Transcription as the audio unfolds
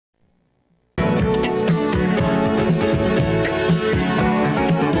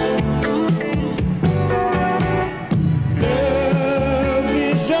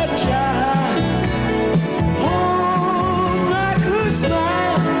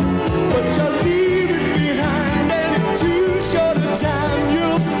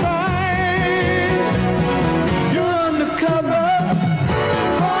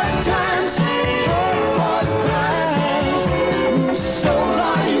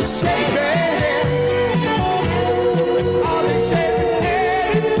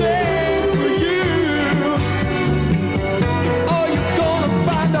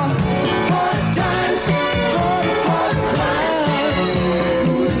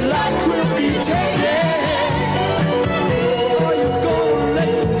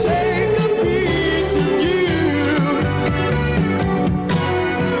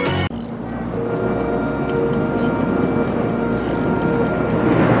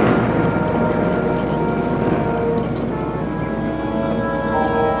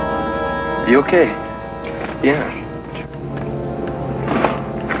okay? Yeah.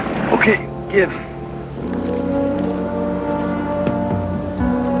 Okay, give.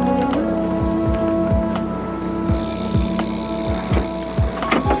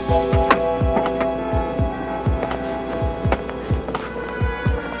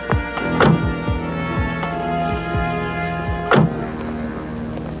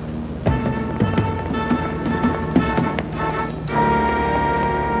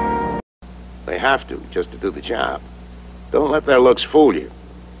 Have to, just to do the job. Don't let their looks fool you.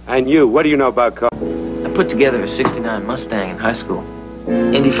 And you, what do you know about cars? I put together a '69 Mustang in high school.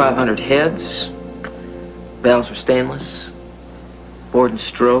 Indy 500 heads, valves were stainless, bored and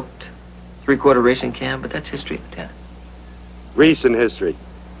stroked, 3/4 racing cam, but that's history, Lieutenant. Recent history.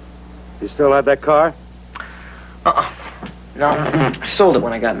 You still have that car? No, I sold it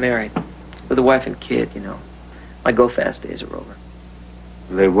when I got married. With a wife and kid, you know. My go-fast days are over.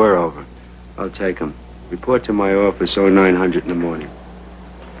 They were over. I'll take them. Report to my office 0900 in the morning.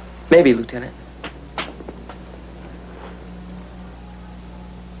 Maybe, Lieutenant.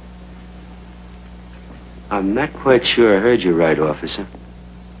 I'm not quite sure I heard you right, officer.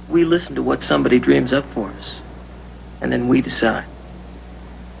 We listen to what somebody dreams up for us, and then we decide.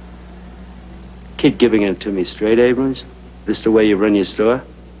 Kid giving it to me straight, Abrams? This the way you run your store?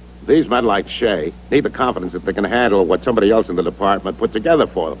 These men like Shea need the confidence that they can handle what somebody else in the department put together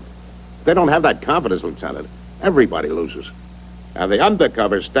for them. If they don't have that confidence, Lieutenant, everybody loses. And the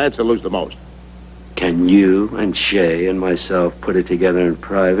Undercover stands to lose the most. Can you and Shea and myself put it together in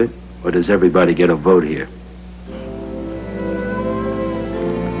private, or does everybody get a vote here?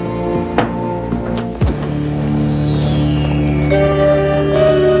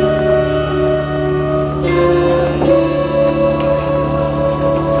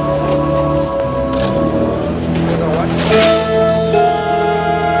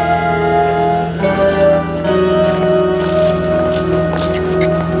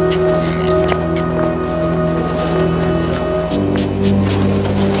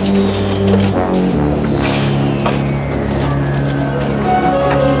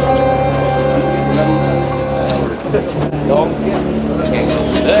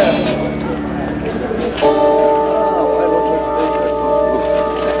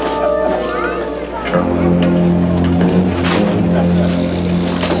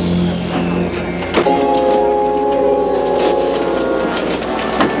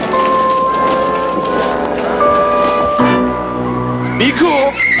 Be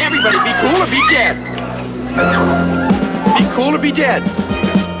cool. Everybody be cool or be dead. Be cool or be dead.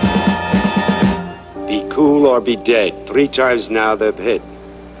 Be cool or be dead. 3 times now they've hit.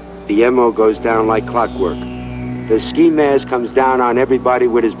 The MO goes down like clockwork. The ski mask comes down on everybody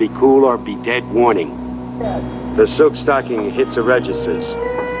with his be cool or be dead warning. The silk stocking hits the registers.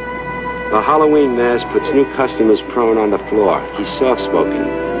 The Halloween mask puts new customers prone on the floor. He's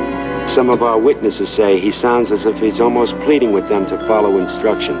soft-spoken. Some of our witnesses say he sounds as if he's almost pleading with them to follow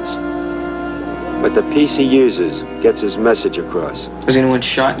instructions. But the piece he uses gets his message across. Was anyone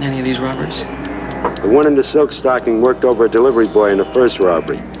shot in any of these robberies? The one in the silk stocking worked over a delivery boy in the first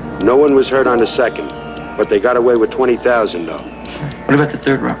robbery. No one was hurt on the second, but they got away with $20,000 though. What about the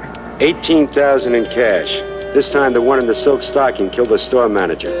third robbery? $18,000 in cash. This time the one in the silk stocking killed the store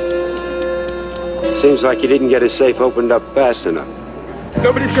manager. Seems like he didn't get his safe opened up fast enough.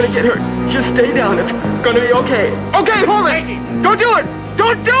 Nobody's gonna get hurt. Just stay down. It's gonna be okay. Okay, hold it! Don't do it!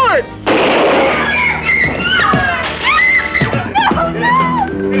 Don't do it!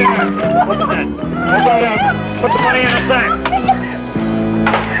 What's that? Put the money in the sack.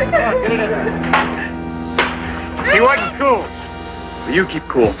 Come on, get it in there. He wasn't cool. Well, you keep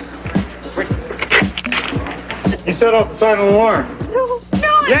cool. You set off the silent alarm. No.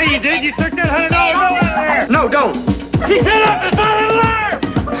 Yeah, you did. You took that $100 bill out of there. No, don't. She set off the silent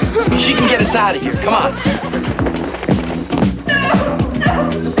alarm. She can get us out of here. Come on.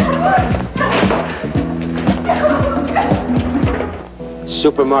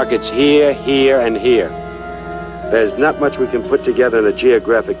 Supermarkets here, here, and here. There's not much we can put together in a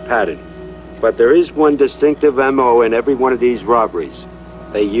geographic pattern. But there is one distinctive MO in every one of these robberies.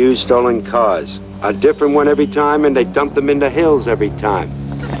 They use stolen cars. A different one every time, and they dump them in the hills every time.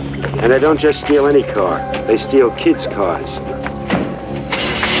 And they don't just steal any car. They steal kids' cars.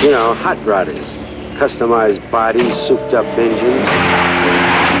 You know, hot rodders. Customized bodies, souped-up engines.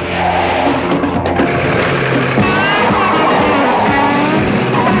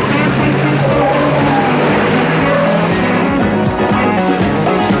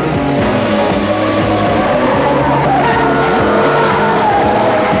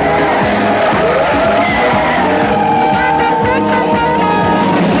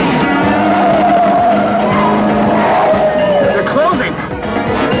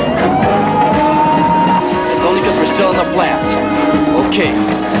 Okay,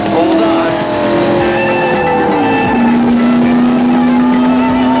 hold on.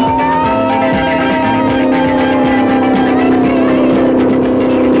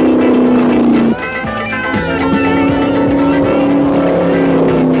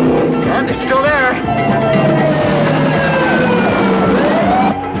 They're still there.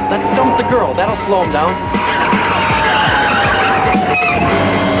 Let's dump the girl. That'll slow them down.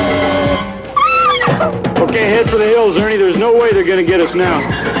 Okay, head for the hills, Ernie. There's no way they're gonna get us now.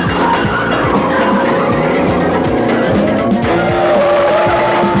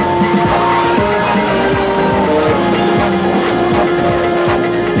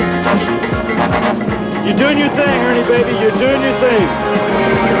 You're doing your thing, Ernie, baby. You're doing your thing.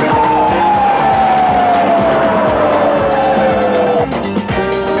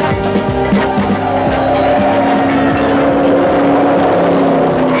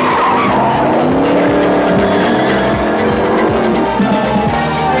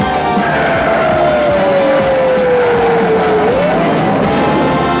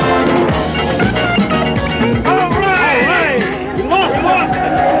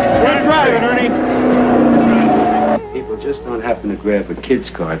 Just don't happen to grab a kid's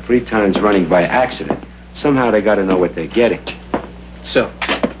car 3 times running by accident. Somehow they got to know what they're getting. So,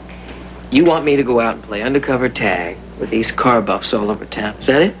 you want me to go out and play undercover tag with these car buffs all over town? Is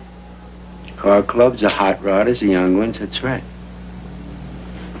that it? Car clubs, the hot rodders, the young ones, that's right.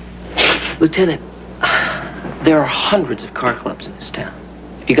 Lieutenant, there are hundreds of car clubs in this town.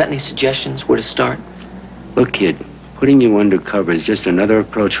 Have you got any suggestions where to start? Look, kid, putting you undercover is just another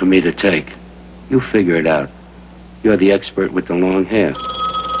approach for me to take. You figure it out. You're the expert with the long hair.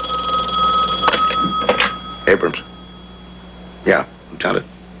 Abrams. Yeah, Lieutenant.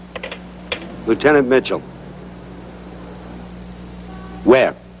 Lieutenant Mitchell.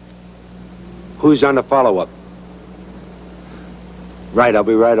 Where? Who's on the follow-up? Right, I'll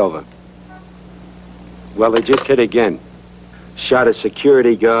be right over. Well, they just hit again. Shot a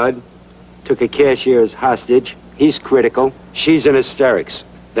security guard. Took a cashier as hostage. He's critical. She's in hysterics.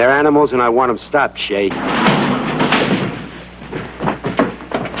 They're animals and I want them stopped, Shay.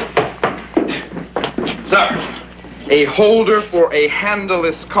 Sir, a holder for a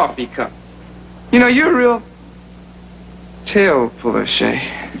handleless coffee cup. You know, you're a real tail puller, Shay.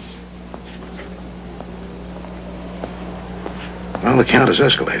 Well, the count is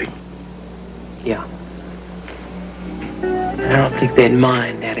escalating. Yeah. I don't think they'd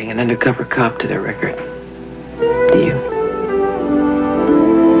mind adding an undercover cop to their record. Do you?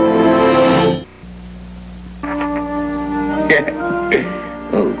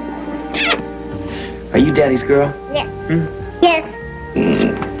 Oh. Are you Daddy's girl? Yes. Hmm? Yes.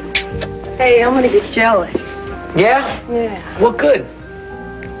 Hey, I'm gonna get jealous. Yeah? Yeah. Well, good.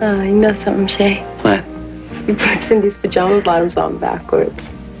 You know something, Shay? What? You put Cindy's pajama bottoms on backwards.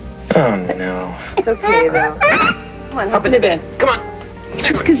 Oh, no. It's okay, though. Come on, hop in the bed. Come on.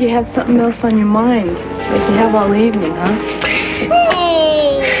 Just because you have something else on your mind. Like you have all evening, huh?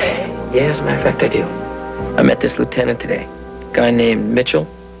 Yeah, as a matter of fact, I do. I met this lieutenant today. A guy named Mitchell.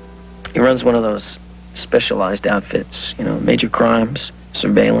 He runs one of those specialized outfits, you know, major crimes,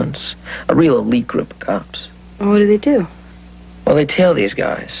 surveillance, a real elite group of cops. Well, what do they do? Well, they tail these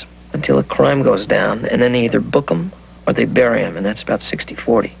guys until a crime goes down, and then they either book them or they bury them, and that's about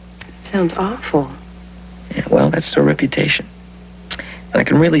 60-40. Sounds awful. Yeah, well, that's their reputation. And I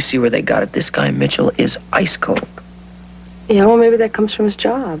can really see where they got it. This guy, Mitchell, is ice cold. Yeah, well, maybe that comes from his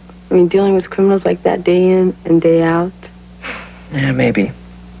job. I mean, dealing with criminals like that day in and day out. Yeah, maybe.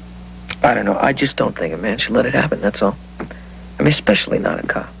 I don't know. I just don't think a man should let it happen, that's all. I mean, especially not a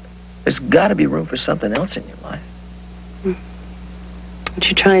cop. There's got to be room for something else in your life. What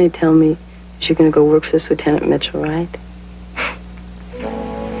you're trying to tell me is you're going to go work for this Lieutenant Mitchell, right?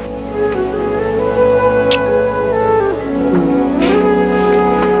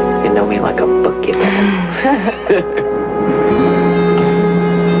 You know me like a bookkeeper.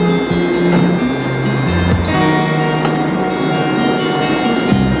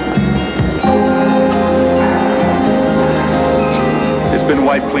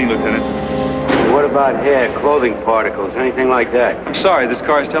 Wipe clean, Lieutenant. What about hair, clothing particles, anything like that? I'm sorry, this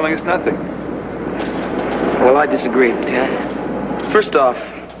car is telling us nothing. Well, I disagree, Lieutenant. First off,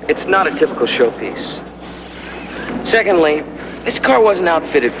 it's not a typical showpiece. Secondly, this car wasn't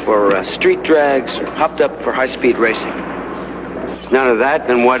outfitted for street drags or hopped up for high-speed racing. If it's none of that,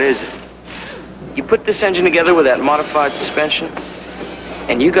 then what is it? You put this engine together with that modified suspension,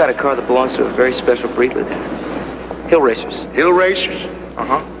 and you got a car that belongs to a very special breed, Lieutenant. Hill racers. Hill racers?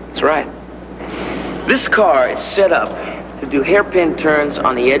 Uh-huh, that's right. This car is set up to do hairpin turns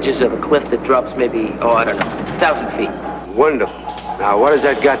on the edges of a cliff that drops maybe, oh, I don't know, 1,000 feet. Wonderful. Now, what has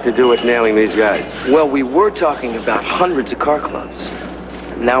that got to do with nailing these guys? Well, we were talking about hundreds of car clubs.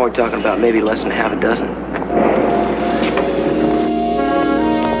 Now we're talking about maybe less than half a dozen.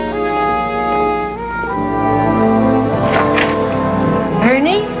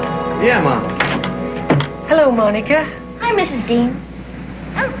 Ernie? Yeah, Mom. Hello, Monica. Hi, Mrs. Dean.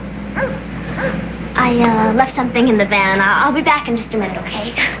 I left something in the van. I'll be back in just a minute,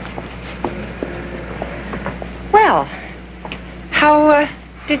 okay? Well, how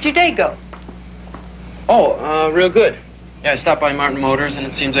did your day go? Oh, real good. Yeah, I stopped by Martin Motors, and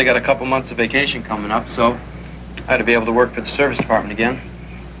it seems I got a couple months of vacation coming up, so I had to be able to work for the service department again.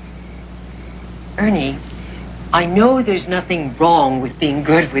 Ernie, I know there's nothing wrong with being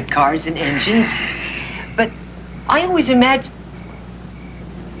good with cars and engines, but I always imagine...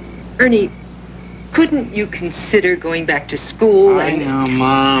 Ernie, couldn't you consider going back to school I know,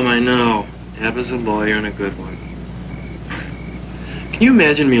 Mom, I know. Dad was a lawyer and a good one. Can you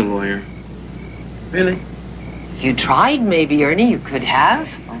imagine me a lawyer? Really? If you tried, maybe, Ernie, you could have.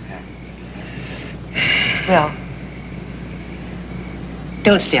 Okay. Well,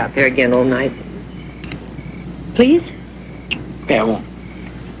 don't stay out there again all night. Please? Okay, I won't.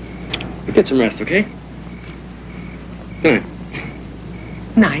 You get some rest, okay? Good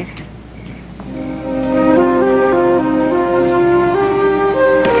night. Night.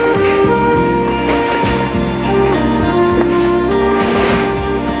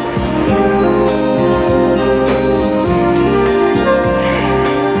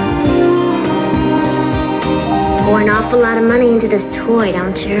 Pour an awful lot of money into this toy,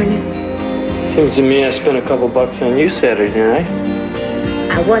 don't you, Ernie? Seems to me I spent a couple bucks on you Saturday night.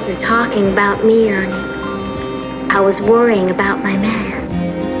 I wasn't talking about me, Ernie. I was worrying about my man.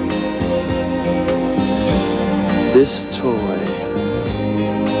 This toy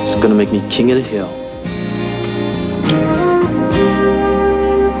is gonna make me king of the hill.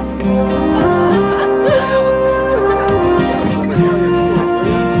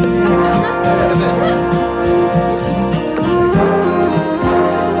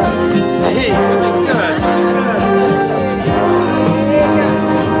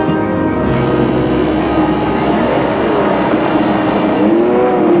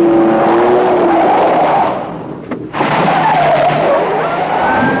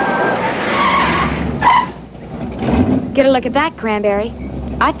 Get a look at that, Cranberry.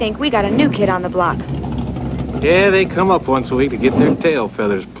 I think we got a new kid on the block. Yeah, they come up once a week to get their tail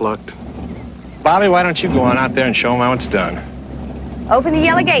feathers plucked. Bobby, why don't you go on out there and show them how it's done? Open the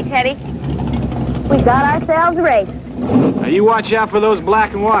yellow gate, Teddy. We got ourselves a race. Now, you watch out for those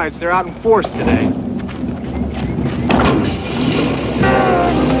black and whites. They're out in force today.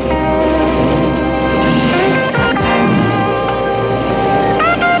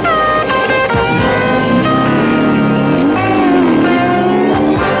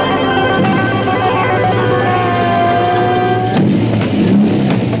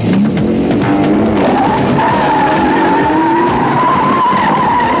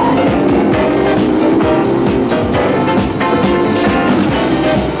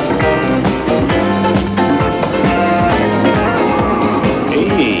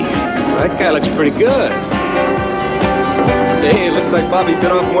 Looks pretty good. Hey, it looks like Bobby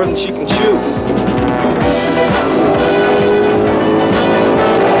bit off more than she can chew.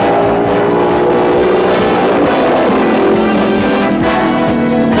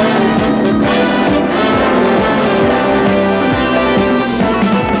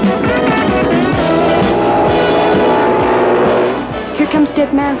 Here comes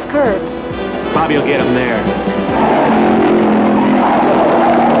Dead Man's Curve. Bobby will get him there.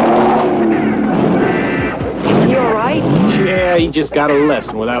 Is he all right? Yeah, he just got a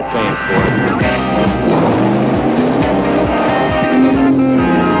lesson without paying for it.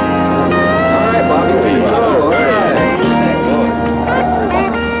 All right, Bobby, where you go? All right.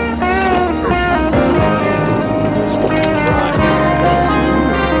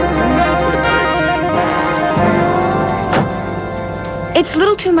 It's a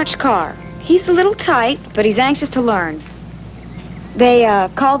little too much car. He's a little tight, but he's anxious to learn. They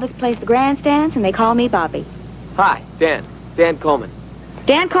call this place the Grandstands, and they call me Bobby. Hi, Dan. Dan Coleman.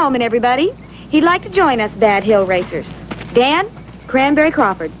 Dan Coleman, everybody. He'd like to join us Bad Hill Racers. Dan, Cranberry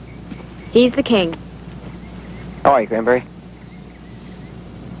Crawford. He's the king. How are you, Cranberry?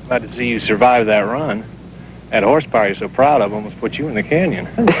 Glad to see you survive that run. That horsepower you're so proud of almost put you in the canyon.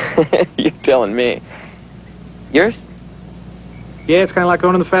 You're telling me. Yours? Yeah, it's kind of like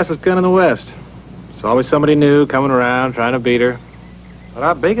owning the fastest gun in the West. There's always somebody new coming around trying to beat her. But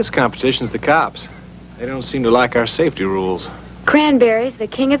our biggest competition's the cops. They don't seem to like our safety rules. Cranberry's the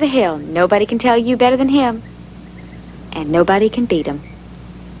king of the hill. Nobody can tell you better than him. and nobody can beat him.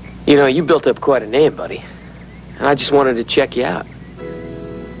 You know, you built up quite a name, buddy. And I just wanted to check you out.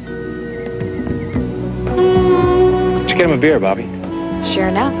 Let's get him a beer, Bobby. Sure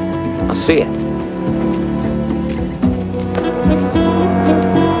enough. I'll see you. See,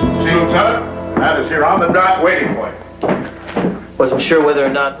 Lieutenant? Matt is here on the dock waiting for you. Wasn't sure whether or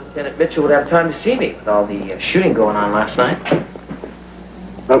not Lieutenant Mitchell would have time to see me with all the shooting going on last night.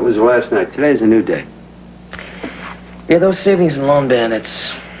 That was last night. Today's a new day. Yeah, those savings and loan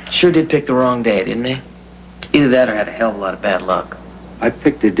bandits sure did pick the wrong day, didn't they? Either that or had a hell of a lot of bad luck. I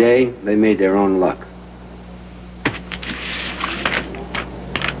picked a day, they made their own luck.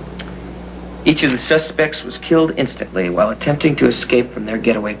 Each of the suspects was killed instantly while attempting to escape from their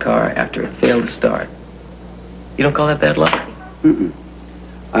getaway car after it failed to start. You don't call that bad luck? Mm-mm.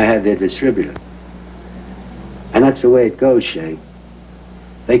 I had their distributor. And that's the way it goes, Shay.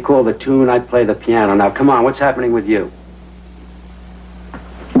 They call the tune, I play the piano. Now, come on, what's happening with you?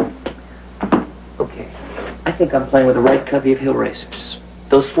 Okay. I think I'm playing with the right covey of hill racers.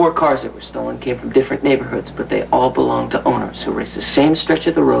 Those 4 cars that were stolen came from different neighborhoods, but they all belong to owners who race the same stretch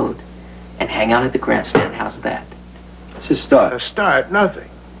of the road and hang out at the grandstand. How's that? It's a start. A start? Nothing.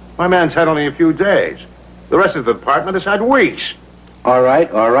 My man's had only a few days. The rest of the department has had weeks. All right,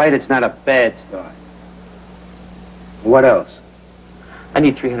 it's not a bad start. What else? I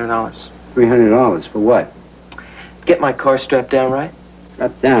need $300. $300 for what? Get my car strapped down right.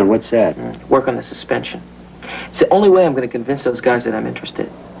 Strapped down, what's that? Work on the suspension. It's the only way I'm going to convince those guys that I'm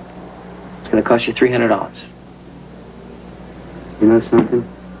interested. It's going to cost you $300. You know something?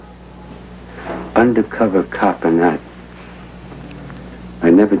 Undercover cop and that. I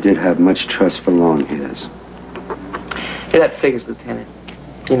never did have much trust for long hairs. Hey, that figures, Lieutenant.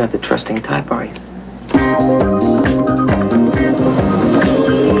 You're not the trusting type, are you?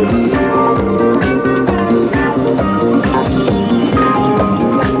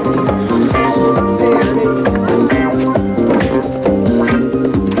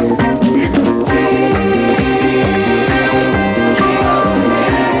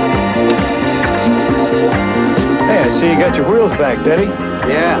 Hey, I see you got your wheels back, Teddy.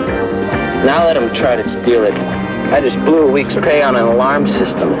 Yeah. Now let him try to steal it. I just blew a week's pay on an alarm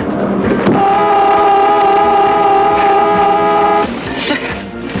system.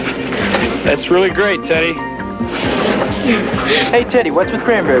 That's really great, Teddy. Hey, Teddy, what's with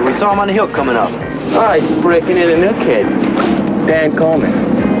Cranberry? We saw him on the hill coming up. Oh, he's breaking in a new kid. Dan Coleman.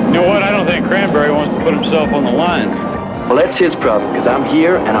 You know what? I don't think Cranberry wants to put himself on the line. Well, that's his problem, because I'm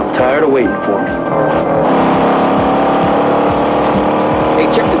here and I'm tired of waiting for him. Hey,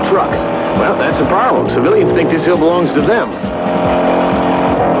 check the truck. Well, that's a problem. Civilians think this hill belongs to them.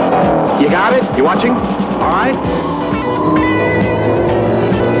 You got it? You watching? All right?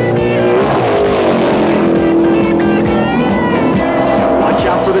 Watch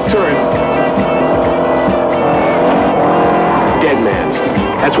out for the tourists. Dead man's.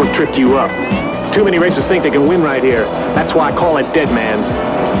 That's what tripped you up. Too many racers think they can win right here. That's why I call it dead man's.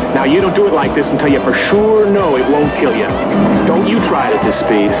 Now, you don't do it like this until you for sure know it won't kill you. Don't you try it at this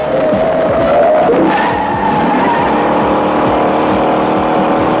speed.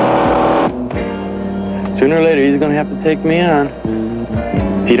 Sooner or later, he's going to have to take me on.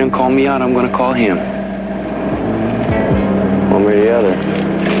 If he don't call me out, I'm going to call him. One way or the other,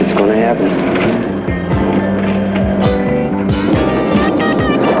 it's going to happen.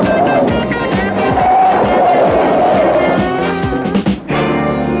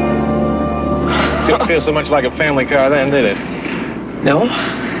 Didn't feel so much like a family car then, did it? No?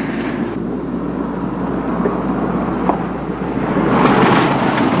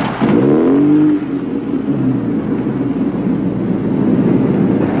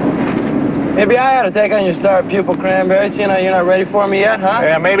 Maybe I ought to take on your star pupil, Cranberry, seeing how you're not ready for me yet, huh?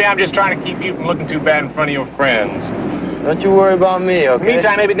 Yeah, maybe I'm just trying to keep you from looking too bad in front of your friends. Don't you worry about me, okay?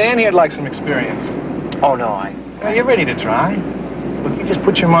 Meantime, maybe Dan here'd like some experience. Oh, no, Well, you're ready to try. Look, you just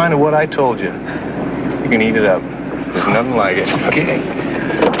put your mind to what I told you. You can eat it up. There's nothing like it. Okay.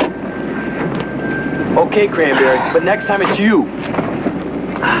 Okay, Cranberry, but next time it's you.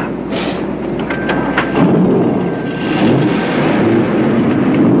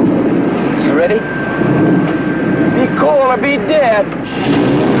 You ready? Be cool or be dead.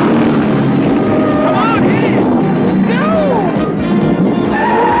 Come on, hit it! Go!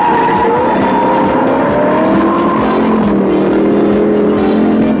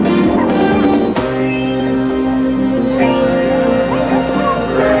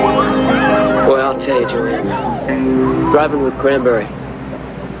 Boy, I'll tell you, Joanne. Driving with Cranberry.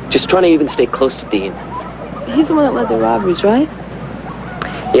 Just trying to even stay close to Dean. He's the one that led the robberies, right?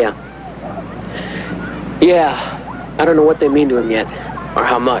 Yeah. Yeah. I don't know what they mean to him yet, or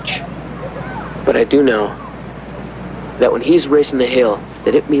how much. But I do know that when he's racing the hill,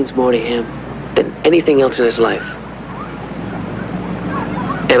 that it means more to him than anything else in his life.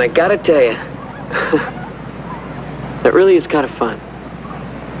 And I gotta tell you, that really is kind of fun.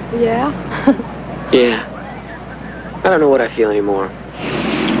 Yeah? Yeah. I don't know what I feel anymore.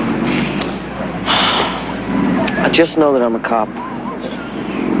 I just know that I'm a cop.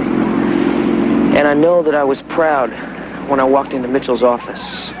 And I know that I was proud when I walked into Mitchell's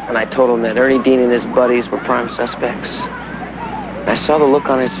office and I told him that Ernie Dean and his buddies were prime suspects. I saw the look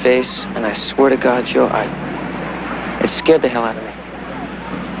on his face, and I swear to God, Joe, it scared the hell out of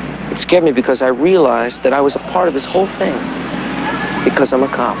me. It scared me because I realized that I was a part of this whole thing because I'm a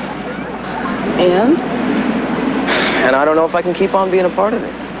cop. And I don't know if I can keep on being a part of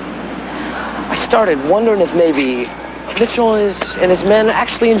it. I started wondering if maybe Mitchell and his men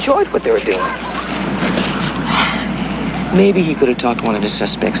actually enjoyed what they were doing. Maybe he could have talked one of his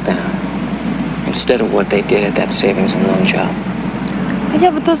suspects down instead of what they did at that savings and loan job.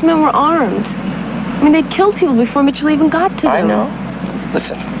 Yeah, but those men were armed. I mean, they killed people before Mitchell even got to them. I know.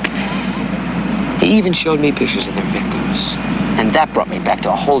 Listen, he even showed me pictures of their victims. And that brought me back to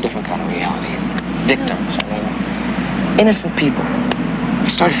a whole different kind of reality. Victims, I mean, innocent people. I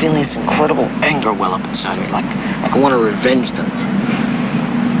started feeling this incredible anger well up inside of me, like I want to revenge them.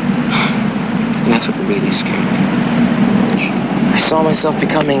 And that's what really scared me. I saw myself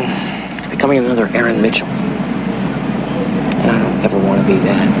becoming another Aaron Mitchell. And I don't ever want to be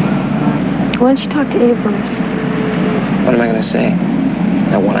that. Why don't you talk to Abrams? What am I going to say?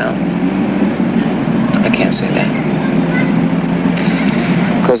 I want out? I can't say that.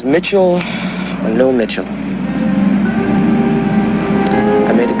 Because Mitchell or no Mitchell,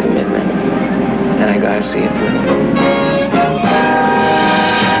 I made a commitment, and I got to see it through.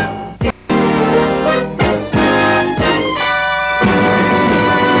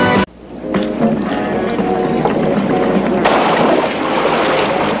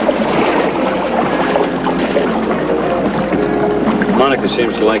 Monica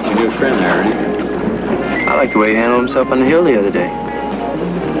seems to like your new friend there, Ernie. I like the way he handled himself on the hill the other day.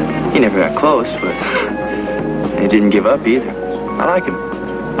 He never got close, but he didn't give up either. I like him.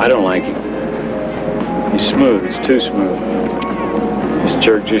 I don't like him. He's smooth. He's too smooth. This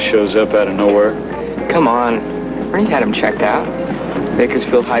jerk just shows up out of nowhere. Come on. Ernie had him checked out.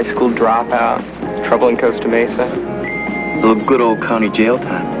 Bakersfield High School dropout. Trouble in Costa Mesa. A little good old county jail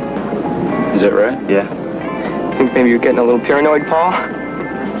time. Is that right? Yeah. Think maybe you're getting a little paranoid, Paul?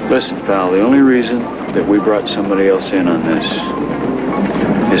 Listen, pal, the only reason that we brought somebody else in on this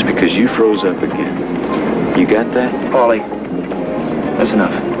is because you froze up again. You got that? Paulie, that's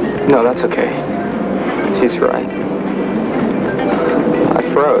enough. No, that's okay. He's right. I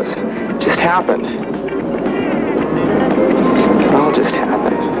froze. It just happened. It all just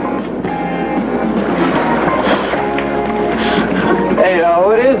happened. Hey,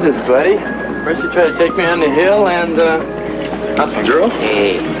 what is this, buddy? First you try to take me on the hill, and, that's my girl?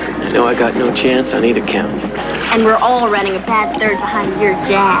 Hey, I know I got no chance on either count. And we're all running a bad third behind your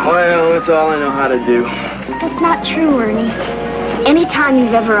jag. Well, that's all I know how to do. That's not true, Ernie. Anytime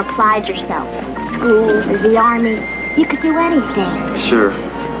you've ever applied yourself, school or the army, you could do anything. Sure.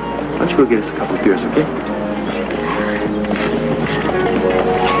 Why don't you go get us a couple of beers, okay?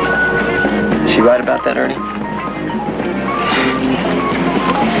 Is she right about that, Ernie?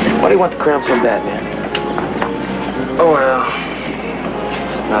 Why do you want the crown so bad, man? Oh, well,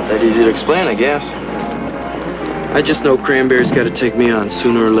 not that easy to explain, I guess. I just know Cranberry's got to take me on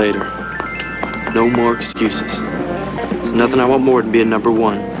sooner or later. No more excuses. There's nothing I want more than being number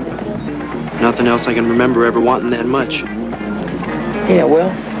one. Nothing else I can remember ever wanting that much. Yeah,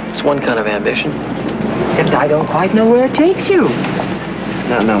 well, it's one kind of ambition. Except I don't quite know where it takes you.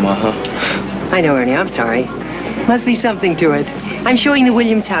 Not now, Ma, huh? I know, Ernie, I'm sorry. Must be something to it. I'm showing the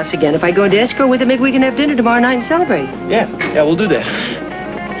Williams house again. If I go into escrow with it, maybe we can have dinner tomorrow night and celebrate. Yeah, we'll do that.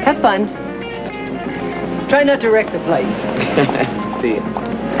 Have fun. Try not to wreck the place. See you.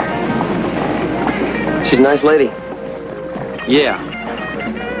 She's a nice lady. Yeah.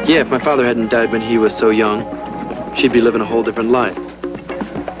 Yeah, if my father hadn't died when he was so young, she'd be living a whole different life.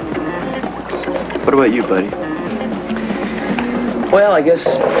 What about you, buddy? Well, I guess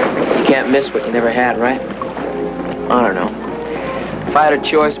you can't miss what you never had, right? I don't know. If I had a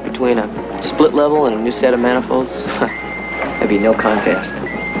choice between a split level and a new set of manifolds, there'd be no contest.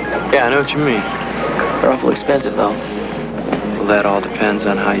 Yeah, I know what you mean. They're awful expensive, though. Well, that all depends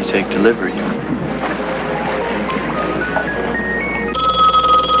on how you take delivery.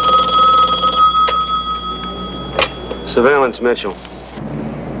 Surveillance, Mitchell.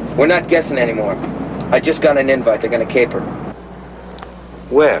 We're not guessing anymore. I just got an invite. They're gonna caper.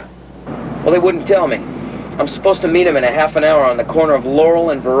 Where? Well, they wouldn't tell me. I'm supposed to meet him in a half an hour on the corner of Laurel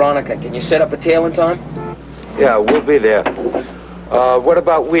and Veronica. Can you set up a tail in time? Yeah, we'll be there. What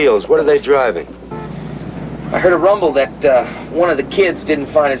about Wheels? What are they driving? I heard a rumble that one of the kids didn't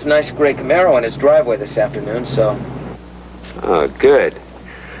find his nice gray Camaro in his driveway this afternoon, so... Oh, good.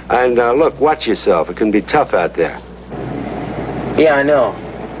 And look, watch yourself. It can be tough out there. Yeah, I know.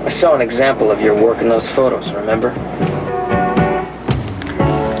 I saw an example of your work in those photos, remember?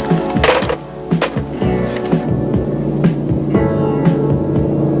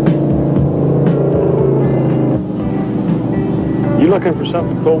 You looking for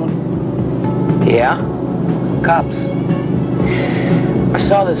something, Coleman? Yeah? Cops. I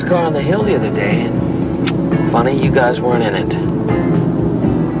saw this car on the hill the other day, and funny, you guys weren't in it.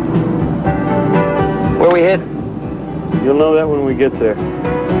 Where we heading? You'll know that when we get there.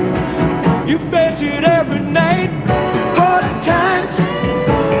 You face it every night. Hard times,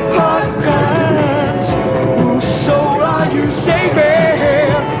 hard crimes. Whose soul are you saving?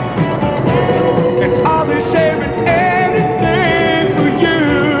 And are they saving anything for you?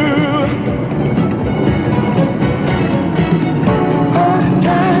 Hard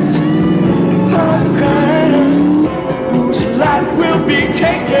times, hard crimes. Whose life will be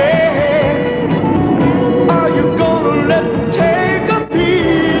taken? Are you gonna let them take a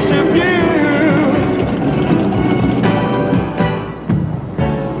piece of you?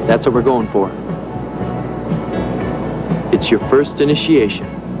 That's what we're going for. It's your first initiation.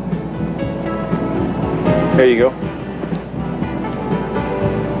 Here you go.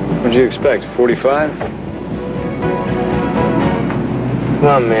 What'd you expect, 45? Come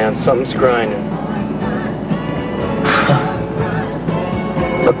on, man, something's grinding.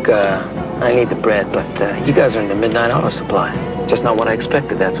 Look, I need the bread, but you guys are in the midnight auto supply. Just not what I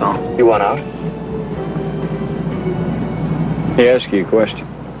expected, that's all. You want out? He asked you a question.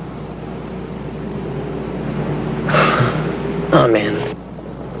 Oh, man.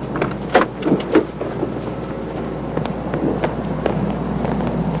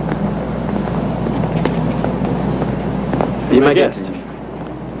 Be my guest.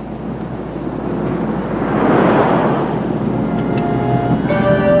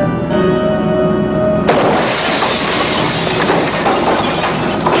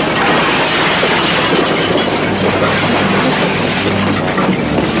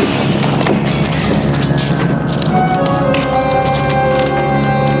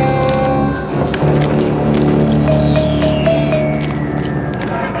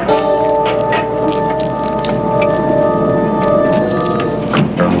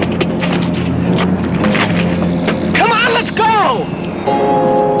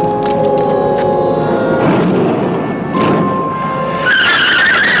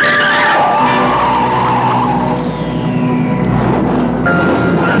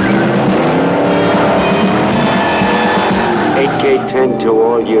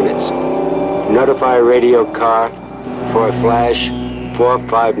 Notify radio car for a flash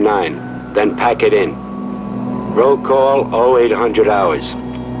 459, then pack it in. Roll call 0800 hours.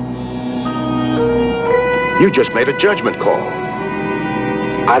 You just made a judgment call.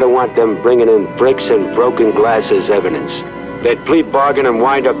 I don't want them bringing in bricks and broken glass as evidence. They'd plead bargain and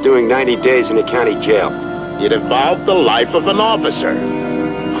wind up doing 90 days in the county jail. It involved the life of an officer.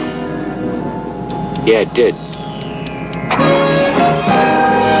 Yeah, it did.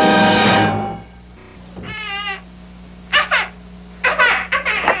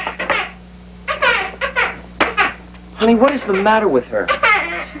 Honey, what is the matter with her?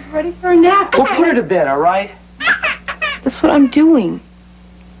 She's ready for a nap. Well, put her to bed, all right? That's what I'm doing.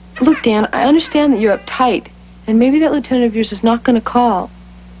 Look, Dan, I understand that you're uptight, and maybe that lieutenant of yours is not going to call.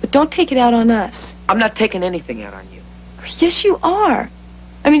 But don't take it out on us. I'm not taking anything out on you. Yes, you are.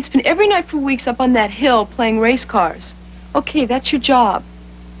 I mean, it's been every night for weeks up on that hill playing race cars. Okay, that's your job.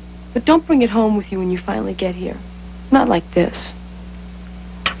 But don't bring it home with you when you finally get here. Not like this.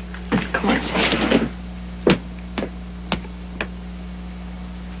 Come on, Sam.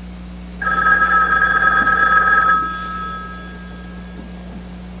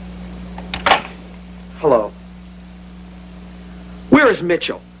 Hello. Where is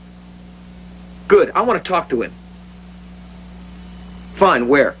Mitchell? Good, I want to talk to him. Fine,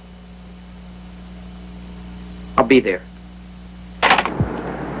 where? I'll be there.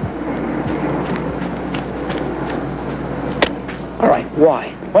 All right,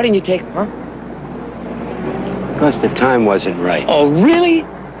 why? Why didn't you take him, huh? Because the time wasn't right. Oh, really?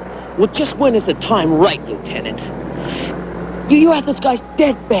 Well, just when is the time right, Lieutenant? You had this guy's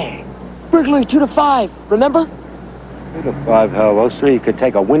dead bang. Burglary 2 to 5, remember? The 5 hell, those 3 could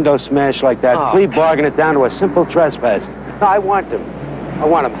take a window smash like that, plea bargain it down to a simple trespass. No, I want them. I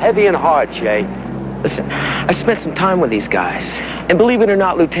want them heavy and hard, Shay. Listen, I spent some time with these guys. And believe it or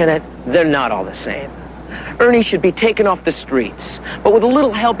not, Lieutenant, they're not all the same. Ernie should be taken off the streets. But with a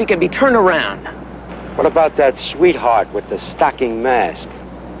little help, he can be turned around. What about that sweetheart with the stocking mask?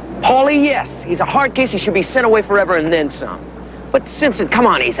 Paulie, yes. He's a hard case. He should be sent away forever and then some. But Simpson, come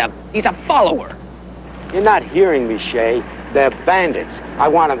on, he's a follower. You're not hearing me, Shay. They're bandits. I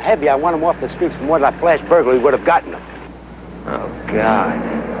want them heavy. I want them off the streets from where that flash burglary would have gotten them. Oh, God.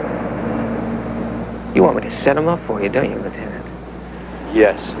 You want me to set them up for you, don't you, Lieutenant?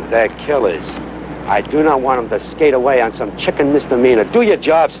 Yes, they're killers. I do not want them to skate away on some chicken misdemeanor. Do your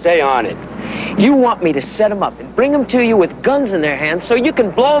job, stay on it. You want me to set them up and bring them to you with guns in their hands so you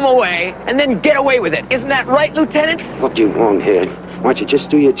can blow them away and then get away with it. Isn't that right, Lieutenant? Look, you long-haired. Why don't you just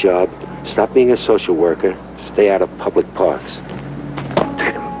do your job, stop being a social worker, stay out of public parks.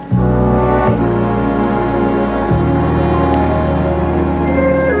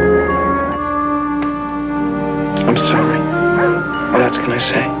 I'm sorry. What else can I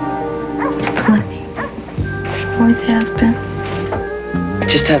say? It's plenty. Always has been. I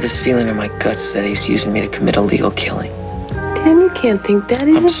just have this feeling in my guts that he's using me to commit a legal killing. Dan, you can't think that.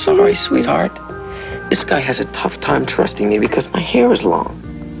 I'm sorry, sweetheart. This guy has a tough time trusting me because my hair is long.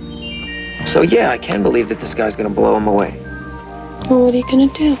 So yeah, I can believe that this guy's gonna blow him away. Well, what are you gonna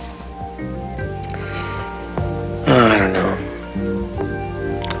do? Oh, I don't know.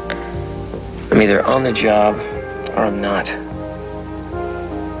 I'm either on the job or I'm not.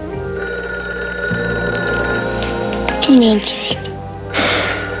 Don't answer it.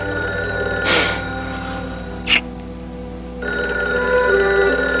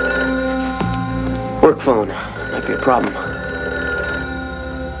 Work phone. Might be a problem.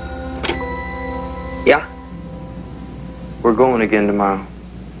 Yeah? We're going again tomorrow.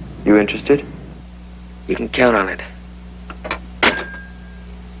 You interested? You can count on it.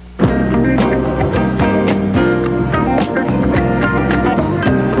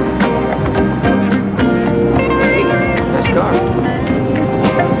 Hey, nice car.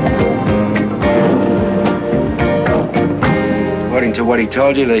 According to what he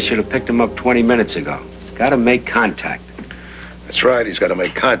told you, they should have picked him up 20 minutes ago. He's got to make contact. That's right. He's got to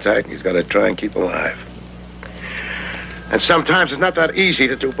make contact, and he's got to try and keep alive. And sometimes it's not that easy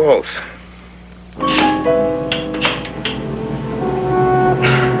to do both.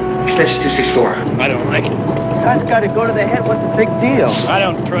 Extension 264. I don't like it. Guy's got to go to the head. What's the big deal? I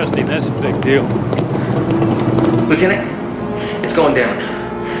don't trust him. That's a big deal. Lieutenant, it's going down.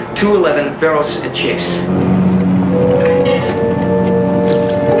 211 Barrels at Chase.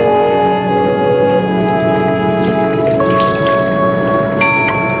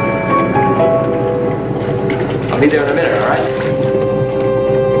 I'll be there in a minute, all right?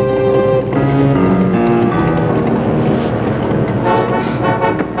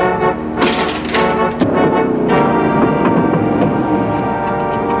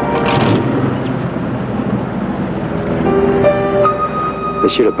 They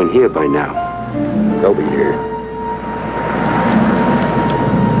should have been here by now. They'll be here.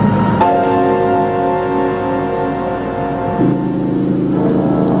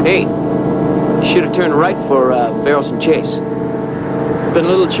 Hey, you should have turned right for Barrels and Chase. Been a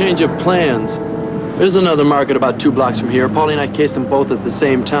little change of plans. There's another market about 2 blocks from here. Paulie and I cased them both at the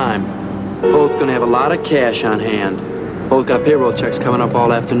same time. Both gonna have a lot of cash on hand. Both got payroll checks coming up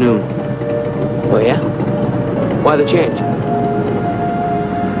all afternoon. Oh, yeah? Why the change?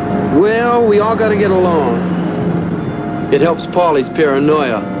 Well, we all gotta get along. It helps Paulie's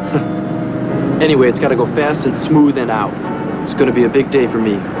paranoia. Anyway, it's gotta go fast and smooth and out. It's gonna be a big day for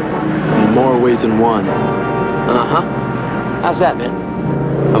me. In more ways than one. Uh-huh. How's that, man?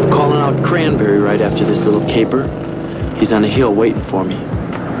 I'm calling out Cranberry right after this little caper. He's on the hill waiting for me.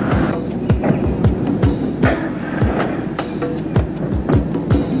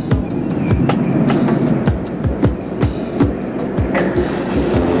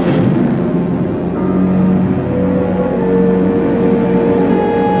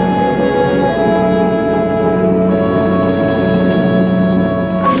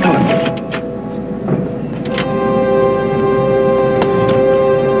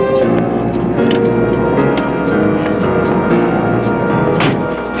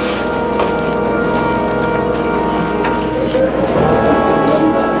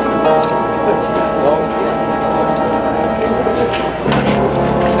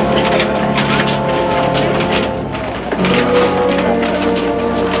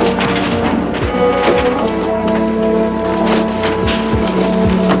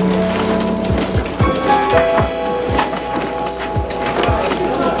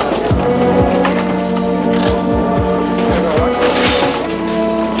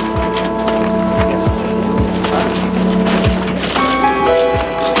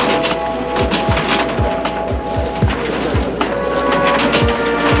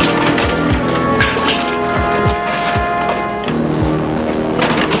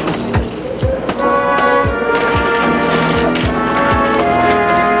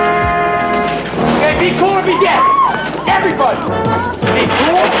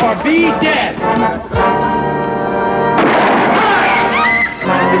 or be dead.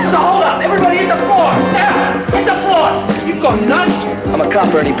 This is a holdup. Everybody hit the floor. Now, hit the floor. You go nuts. I'm a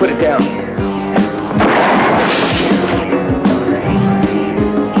cop, Ernie. Put it down.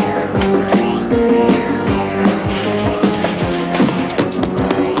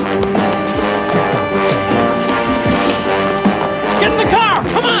 Get in the car.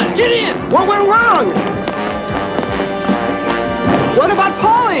 Come on, get in. What went wrong? What about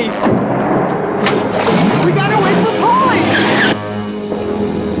Polly? We gotta wait for Polly.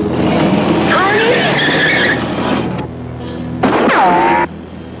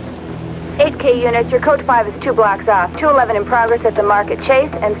 8K units, your code 5 is 2 blocks off. 211 in progress at the Market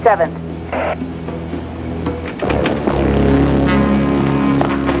Chase and 7th.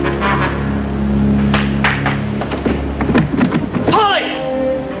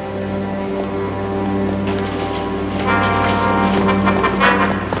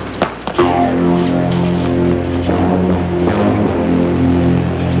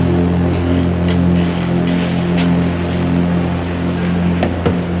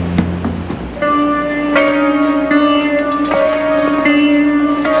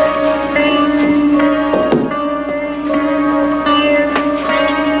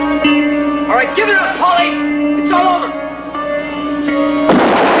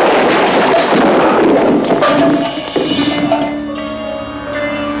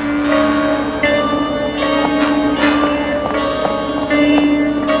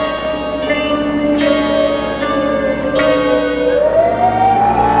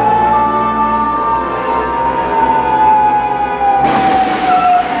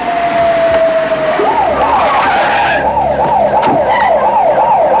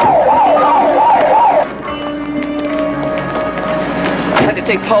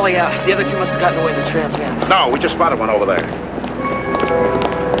 Take Polly out. The other two must have gotten away in the Trans Am. No, we just spotted one over there.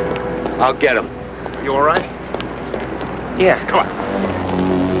 I'll get him. You all right? Yeah. Come on.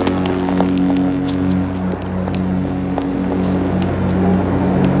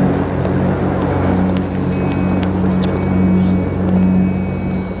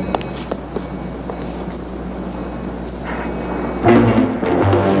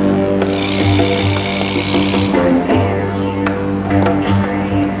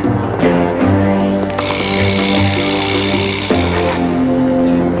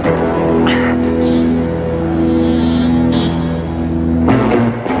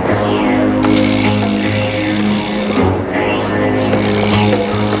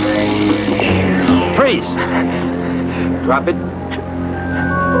 Drop it.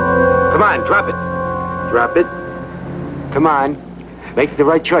 Come on, drop it. Drop it. Come on. Make the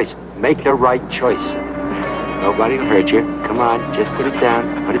right choice. Make the right choice. Nobody will hurt you. Come on, just put it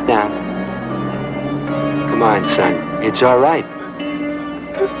down. Put it down. Come on, son. It's all right.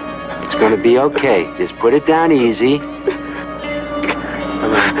 It's gonna be okay. Just put it down easy.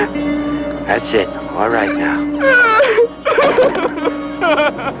 Come on. That's it. All right now.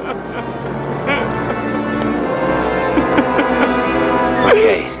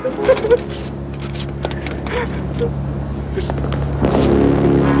 Okay.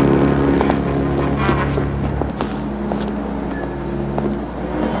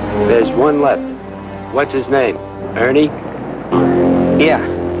 There's one left. What's his name? Ernie? Yeah.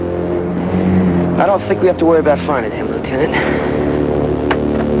 I don't think we have to worry about finding him, Lieutenant.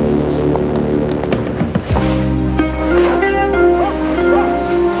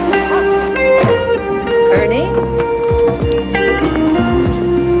 Ernie?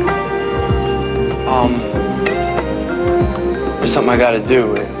 There's something I gotta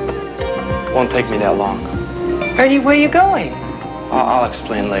do. It won't take me that long. Ernie, where are you going? I'll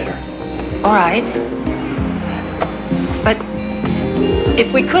explain later. All right. But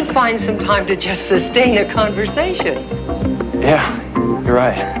if we could find some time to just sustain a conversation. Yeah, you're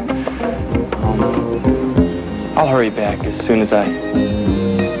right. I'll hurry back as soon as I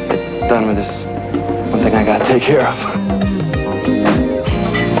get done with this one thing I gotta take care of.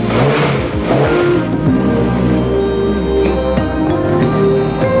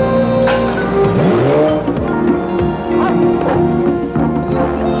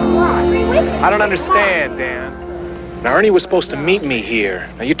 I don't understand, Dan. Now, Ernie was supposed to meet me here.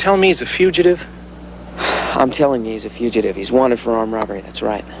 Now, you telling me he's a fugitive? I'm telling you, he's a fugitive. He's wanted for armed robbery, that's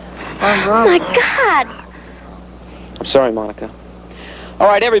right. Oh, my God! I'm sorry, Monica. All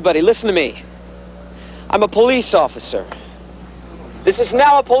right, everybody, listen to me. I'm a police officer. This is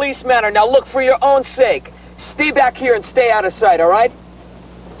now a police matter. Now look, for your own sake, stay back here and stay out of sight, all right?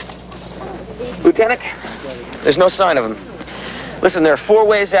 Lieutenant, there's no sign of him. Listen, there are 4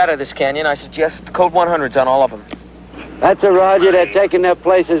 ways out of this canyon. I suggest code 100's on all of them. That's a Roger. They're taking their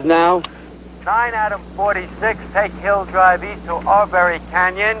places now. 9 Adam 46, take Hill Drive east to Auberry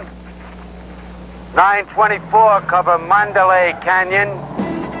Canyon. 924, cover Mandalay Canyon.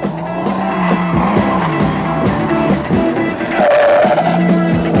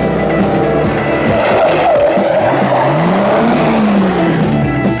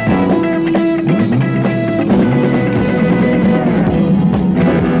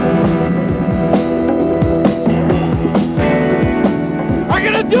 I'm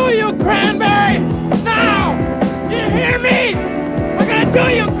gonna do you, Cranberry! Now! You hear me? I'm gonna do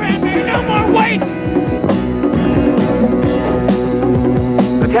you, Cranberry! No more waiting!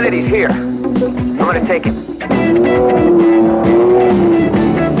 Lieutenant, he's here. I'm gonna take him.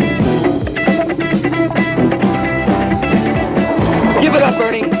 Give it up,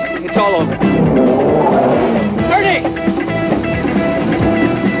 Ernie. It's all over. Ernie!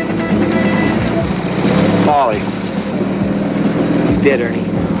 Paulie. He's dead, Ernie.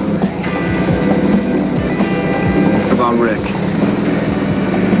 What about Rick?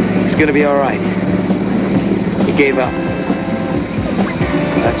 He's gonna be all right. He gave up.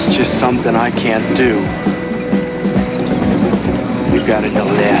 That's just something I can't do. You gotta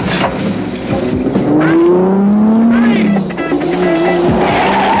know that.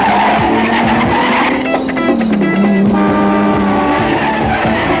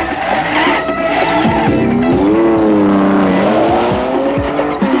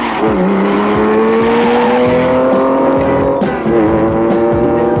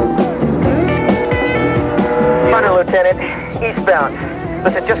 Lieutenant, eastbound.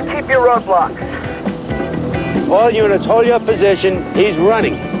 Listen, just keep your roadblocks. All units, hold your position. He's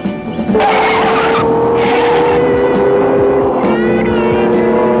running.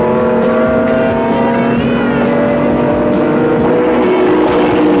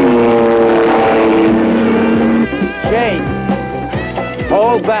 Jay,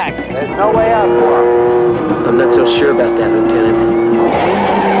 hold back. There's no way out for him. I'm not so sure about that, Lieutenant.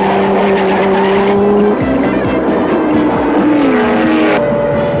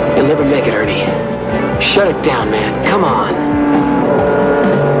 You'll never make it, Ernie. Shut it down, man. Come on.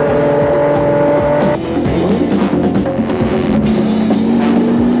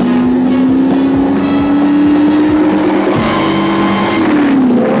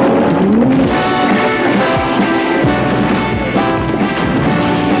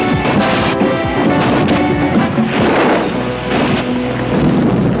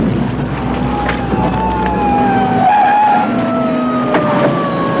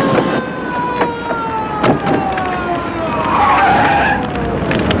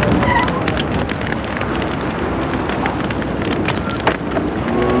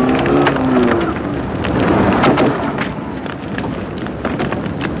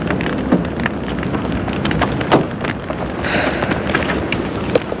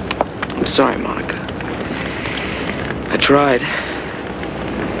 Sorry, Monica. I tried.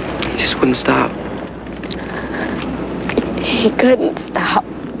 He just wouldn't stop. He couldn't stop.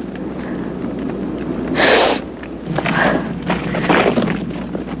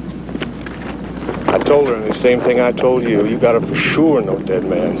 I told her the same thing I told you. You got it for sure, no dead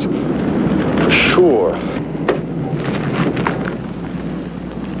man's. For sure.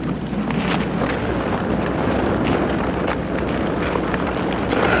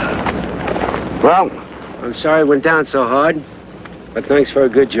 Well, I'm sorry it went down so hard, but thanks for a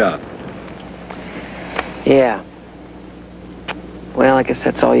good job. Yeah. Well, I guess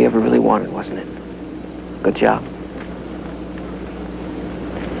that's all you ever really wanted, wasn't it? Good job.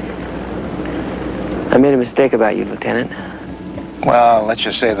 I made a mistake about you, Lieutenant. Well, let's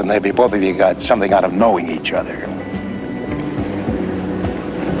just say that maybe both of you got something out of knowing each other.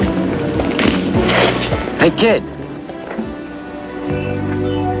 Hey, kid.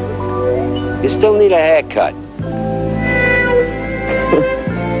 You still need a haircut.